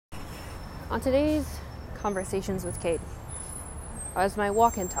On today's Conversations with Kate, as my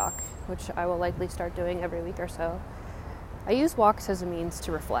walk and talk, which I will likely start doing every week or so, I use walks as a means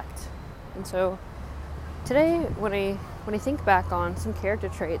to reflect. And so today, when I think back on some character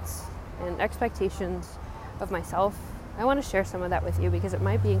traits and expectations of myself, I want to share some of that with you because it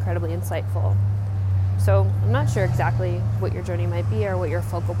might be incredibly insightful. So I'm not sure exactly what your journey might be or what your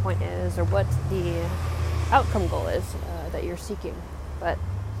focal point is or what the outcome goal is that you're seeking. But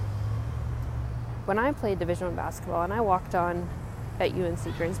when I played Division I basketball and I walked on at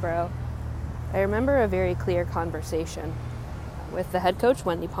UNC Greensboro, I remember a very clear conversation with the head coach,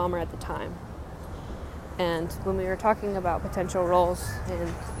 Wendy Palmer, at the time. And when we were talking about potential roles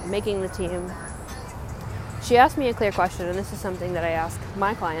and making the team, she asked me a clear question, and this is something that I ask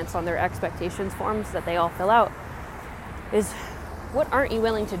my clients on their expectations forms that they all fill out, is what aren't you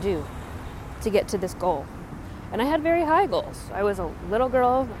willing to do to get to this goal? And I had very high goals. I was a little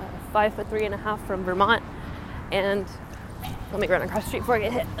girl, 5'3.5" from Vermont, and let me run across the street before I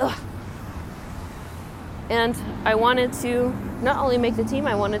get hit. Ugh. And I wanted to not only make the team,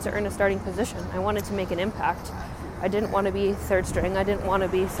 I wanted to earn a starting position. I wanted to make an impact. I didn't want to be third string. I didn't want to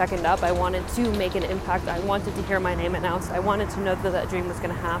be second up. I wanted to make an impact. I wanted to hear my name announced. I wanted to know that dream was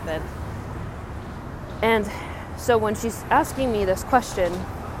going to happen. And so when she's asking me this question,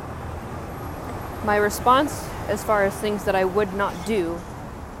 my response as far as things that I would not do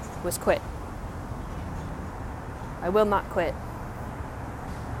was quit. I will not quit.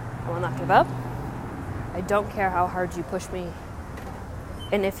 I will not give up. I don't care how hard you push me.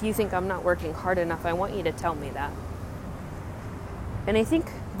 And if you think I'm not working hard enough, I want you to tell me that. And I think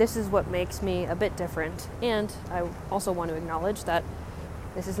this is what makes me a bit different. And I also want to acknowledge that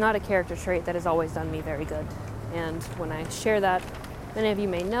this is not a character trait that has always done me very good. And when I share that, many of you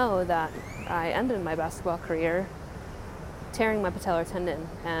may know that I ended my basketball career tearing my patellar tendon.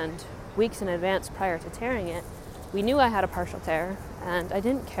 And weeks in advance prior to tearing it, we knew I had a partial tear, and I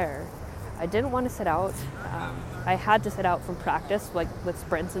didn't care. I didn't want to sit out. I had to sit out from practice, like with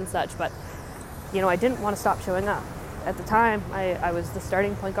sprints and such, but I didn't want to stop showing up. At the time, I was the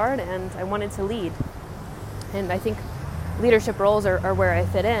starting point guard, and I wanted to lead. And I think leadership roles are where I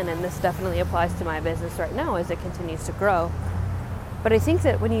fit in, and this definitely applies to my business right now as it continues to grow. But I think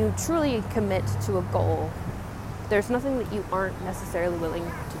that when you truly commit to a goal, there's nothing that you aren't necessarily willing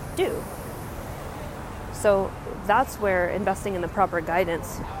to do. So that's where investing in the proper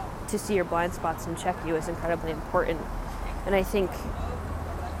guidance to see your blind spots and check you is incredibly important. And I think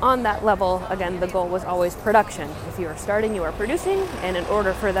on that level, again, the goal was always production. If you are starting, you are producing, and in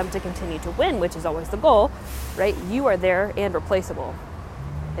order for them to continue to win, which is always the goal, right, you are there and replaceable.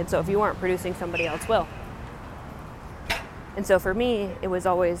 And so if you aren't producing, somebody else will. And so for me, it was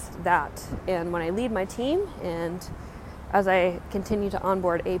always that. And when I lead my team, and as I continue to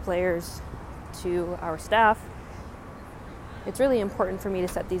onboard A players to our staff, it's really important for me to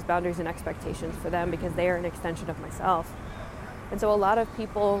set these boundaries and expectations for them because they are an extension of myself. And so a lot of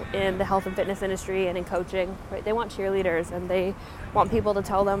people in the health and fitness industry and in coaching, right, they want cheerleaders and they want people to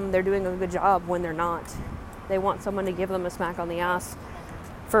tell them they're doing a good job when they're not. They want someone to give them a smack on the ass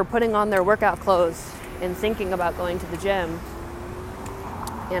for putting on their workout clothes and thinking about going to the gym.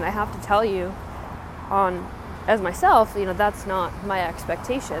 And I have to tell you, as myself, that's not my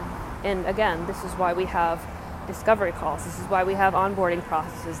expectation. And again, this is why we have discovery calls. This is why we have onboarding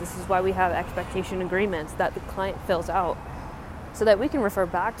processes. This is why we have expectation agreements that the client fills out so that we can refer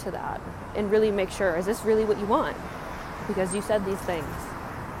back to that and really make sure, is this really what you want? Because you said these things,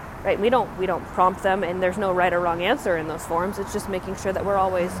 right? We don't prompt them, and there's no right or wrong answer in those forms. It's just making sure that we're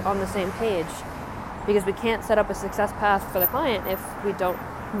always on the same page, because we can't set up a success path for the client if we don't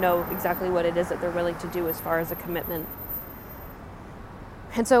know exactly what it is that they're willing to do as far as a commitment.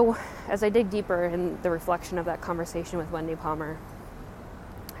 And so as I dig deeper in the reflection of that conversation with Wendy Palmer,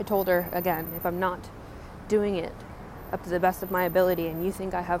 I told her, again, if I'm not doing it up to the best of my ability and you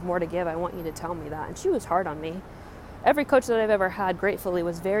think I have more to give, I want you to tell me that. And she was hard on me. Every coach that I've ever had, gratefully,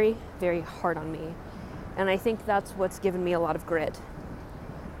 was very, very hard on me. And I think that's what's given me a lot of grit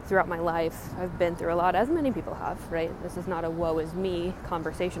throughout my life. I've been through a lot, as many people have, right? This is not a woe is me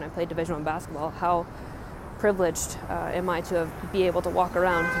conversation. I played Division I basketball. How privileged am I to be able to walk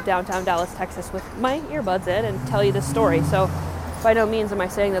around downtown Dallas, Texas with my earbuds in and tell you this story. So by no means am I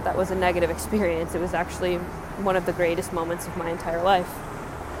saying that was a negative experience. It was actually one of the greatest moments of my entire life.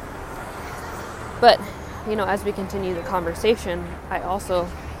 But, as we continue the conversation, I also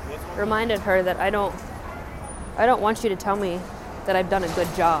reminded her that I don't want you to tell me that I've done a good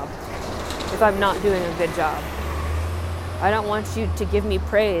job if I'm not doing a good job. I don't want you to give me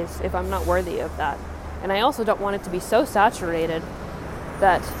praise if I'm not worthy of that. And I also don't want it to be so saturated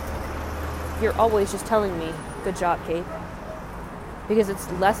that you're always just telling me, good job, Kate, because it's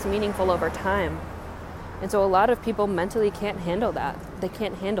less meaningful over time. And so a lot of people mentally can't handle that. They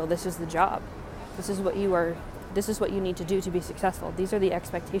can't handle, this is the job. This is what you need to do to be successful. These are the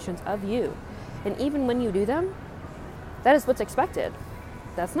expectations of you. And even when you do them, that is what's expected.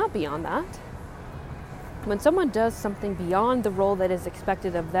 That's not beyond that. When someone does something beyond the role that is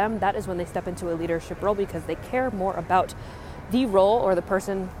expected of them, that is when they step into a leadership role, because they care more about the role or the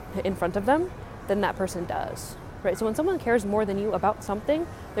person in front of them than that person does, right? So when someone cares more than you about something,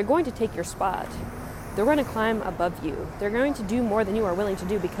 they're going to take your spot. They're going to climb above you. They're going to do more than you are willing to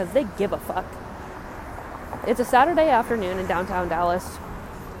do because they give a fuck. It's a Saturday afternoon in downtown Dallas,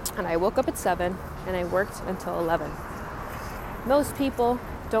 and I woke up at 7 and I worked until 11. Most people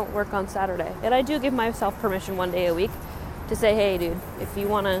don't work on Saturday, and I do give myself permission one day a week to say, hey dude, if you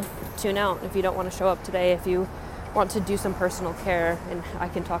want to tune out, if you don't want to show up today, if you want to do some personal care, and I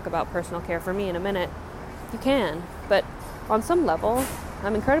can talk about personal care for me in a minute, you can. But on some level,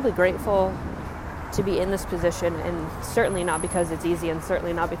 I'm incredibly grateful to be in this position, and certainly not because it's easy, and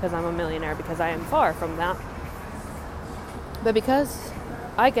certainly not because I'm a millionaire, because I am far from that, but because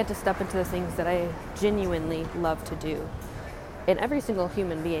I get to step into the things that I genuinely love to do. And every single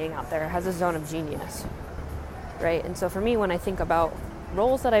human being out there has a zone of genius, right? And so for me, when I think about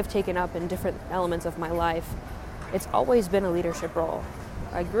roles that I've taken up in different elements of my life, it's always been a leadership role.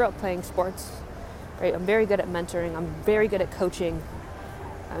 I grew up playing sports, right? I'm very good at mentoring. I'm very good at coaching.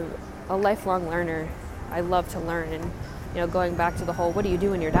 I'm a lifelong learner. I love to learn. And, going back to the whole, what do you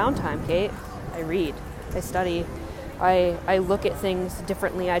do in your downtime, Kate? I read, I study, I look at things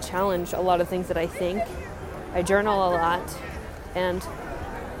differently. I challenge a lot of things that I think. I journal a lot. And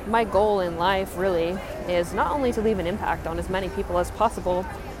my goal in life really is not only to leave an impact on as many people as possible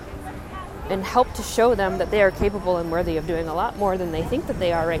and help to show them that they are capable and worthy of doing a lot more than they think that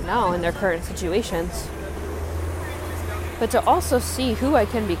they are right now in their current situations, but to also see who I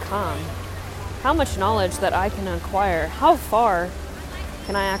can become, how much knowledge that I can acquire, how far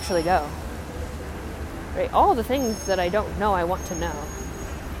can I actually go, right? All the things that I don't know, I want to know.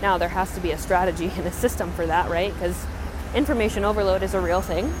 Now, there has to be a strategy and a system for that, right? Because information overload is a real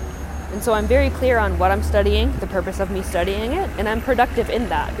thing. And so I'm very clear on what I'm studying, the purpose of me studying it, and I'm productive in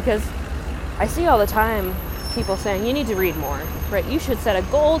that, because I see all the time people saying, you need to read more, right? You should set a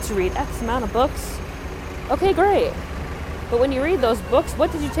goal to read X amount of books. Okay, great. But when you read those books,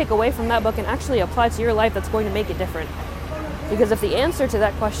 what did you take away from that book and actually apply to your life that's going to make it different? Because if the answer to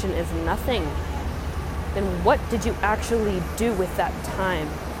that question is nothing, then what did you actually do with that time?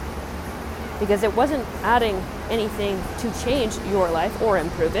 Because it wasn't adding anything to change your life or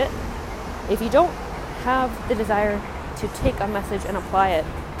improve it. If you don't have the desire to take a message and apply it,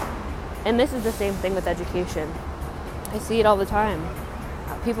 and this is the same thing with education. I see it all the time.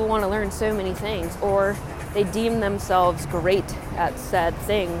 People want to learn so many things, or they deem themselves great at said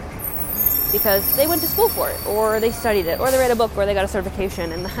thing because they went to school for it, or they studied it, or they read a book, or they got a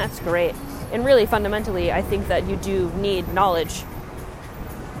certification, and that's great. And really, fundamentally, I think that you do need knowledge.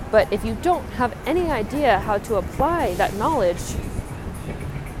 But if you don't have any idea how to apply that knowledge,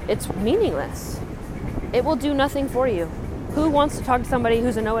 it's meaningless. It will do nothing for you. Who wants to talk to somebody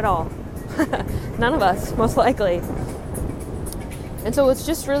who's a know-it-all? None of us, most likely. And so it's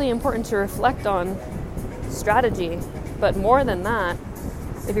just really important to reflect on strategy. But more than that,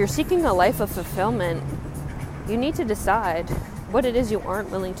 if you're seeking a life of fulfillment, you need to decide what it is you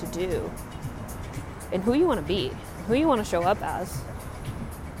aren't willing to do, and who you want to be, who you want to show up as.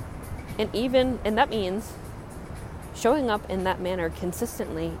 And that means showing up in that manner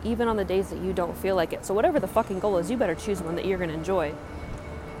consistently, even on the days that you don't feel like it. So whatever the fucking goal is, you better choose one that you're going to enjoy.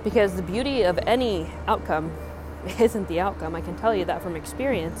 Because the beauty of any outcome isn't the outcome. I can tell you that from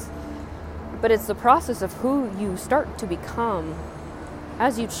experience. But it's the process of who you start to become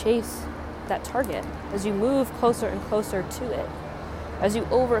as you chase that target, as you move closer and closer to it, as you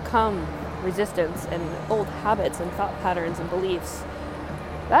overcome resistance and old habits and thought patterns and beliefs.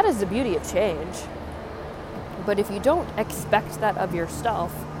 That is the beauty of change. But if you don't expect that of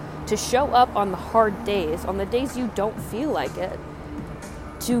yourself, to show up on the hard days, on the days you don't feel like it,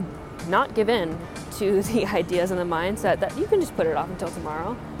 to not give in to the ideas and the mindset that you can just put it off until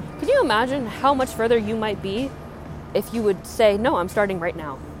tomorrow. Can you imagine how much further you might be if you would say, no, I'm starting right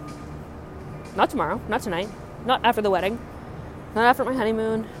now. Not tomorrow, not tonight, not after the wedding, not after my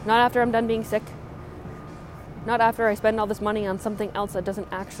honeymoon, not after I'm done being sick, not after I spend all this money on something else that doesn't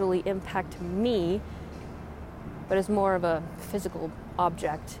actually impact me, but is more of a physical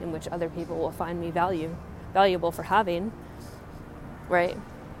object in which other people will find me valuable for having, right?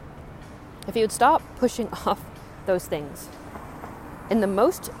 If you would stop pushing off those things in the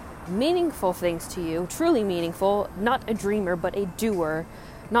most meaningful things to you, truly meaningful, not a dreamer, but a doer,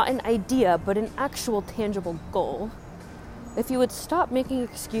 not an idea, but an actual tangible goal, if you would stop making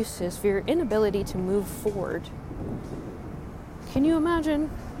excuses for your inability to move forward, can you imagine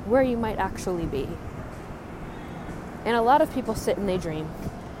where you might actually be? And a lot of people sit and they dream,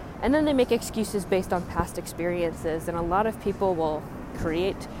 and then they make excuses based on past experiences, and a lot of people will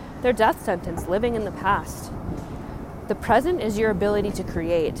create their death sentence living in the past. The present is your ability to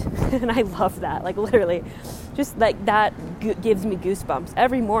create. And I love that. Like, literally, just like that gives me goosebumps.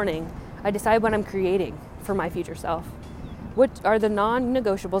 Every morning, I decide what I'm creating for my future self. What are the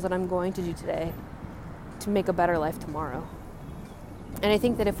non-negotiables that I'm going to do today to make a better life tomorrow? And I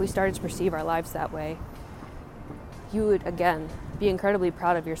think that if we started to perceive our lives that way, you would, again, be incredibly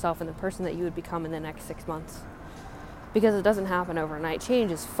proud of yourself and the person that you would become in the next 6 months. Because it doesn't happen overnight.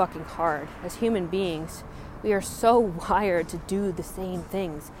 Change is fucking hard. As human beings, we are so wired to do the same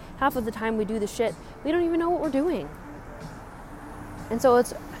things. Half of the time we do the shit, we don't even know what we're doing. And so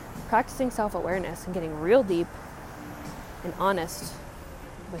it's practicing self-awareness and getting real deep and honest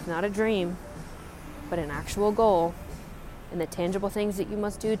with not a dream, but an actual goal, and the tangible things that you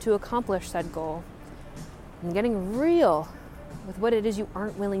must do to accomplish said goal, and getting real with what it is you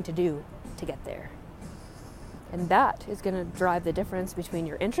aren't willing to do to get there. And that is going to drive the difference between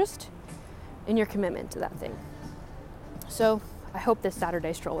your interest and your commitment to that thing. So I hope this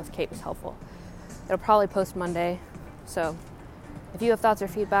Saturday stroll with Kate was helpful. It'll probably post Monday, so if you have thoughts or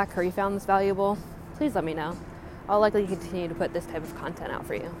feedback or you found this valuable, please let me know. I'll likely continue to put this type of content out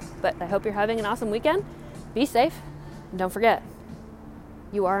for you. But I hope you're having an awesome weekend. Be safe, and don't forget,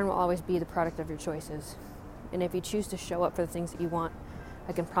 you are and will always be the product of your choices. And if you choose to show up for the things that you want,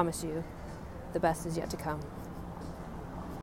 I can promise you the best is yet to come.